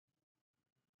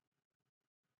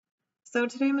So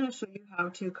today I'm going to show you how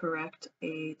to correct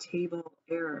a table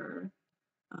error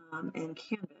in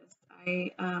Canvas.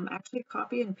 I actually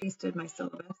copied and pasted my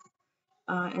syllabus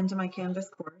into my Canvas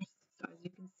course. So as you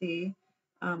can see,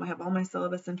 I have all my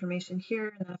syllabus information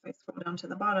here, and then if I scroll down to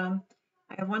the bottom,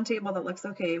 I have one table that looks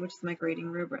okay, which is my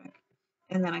grading rubric.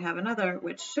 And then I have another,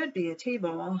 which should be a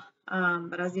table,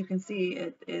 but as you can see,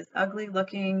 it is ugly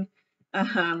looking,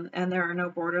 and there are no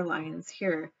border lines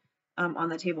here on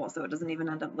the table, so it doesn't even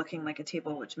end up looking like a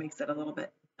table, which makes it a little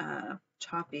bit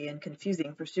choppy and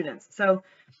confusing for students. So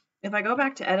if I go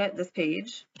back to edit this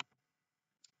page,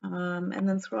 and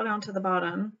then scroll down to the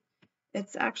bottom,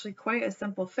 it's actually quite a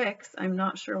simple fix. I'm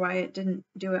not sure why it didn't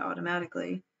do it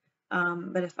automatically,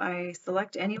 but if I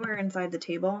select anywhere inside the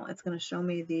table, it's going to show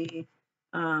me the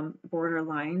border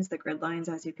lines, the grid lines,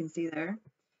 as you can see there.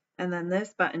 And then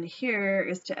this button here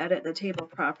is to edit the table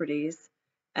properties.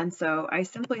 And so I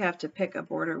simply have to pick a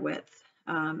border width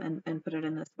and put it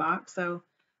in this box. So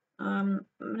I'm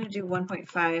going to do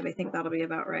 1.5. I think that'll be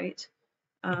about right.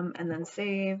 And then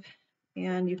save.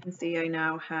 And you can see I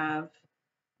now have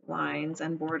lines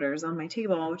and borders on my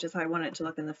table, which is how I want it to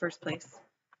look in the first place.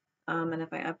 And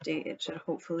if I update, it should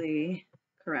hopefully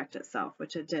correct itself,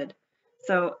 which it did.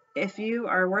 So if you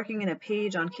are working in a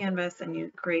page on Canvas and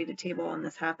you create a table and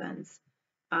this happens,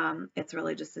 it's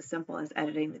really just as simple as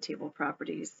editing the table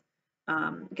properties.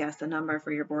 Guess a number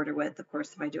for your border width. Of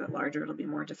course, if I do it larger, it'll be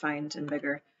more defined and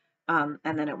bigger. And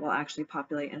then it will actually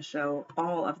populate and show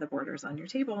all of the borders on your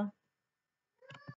table.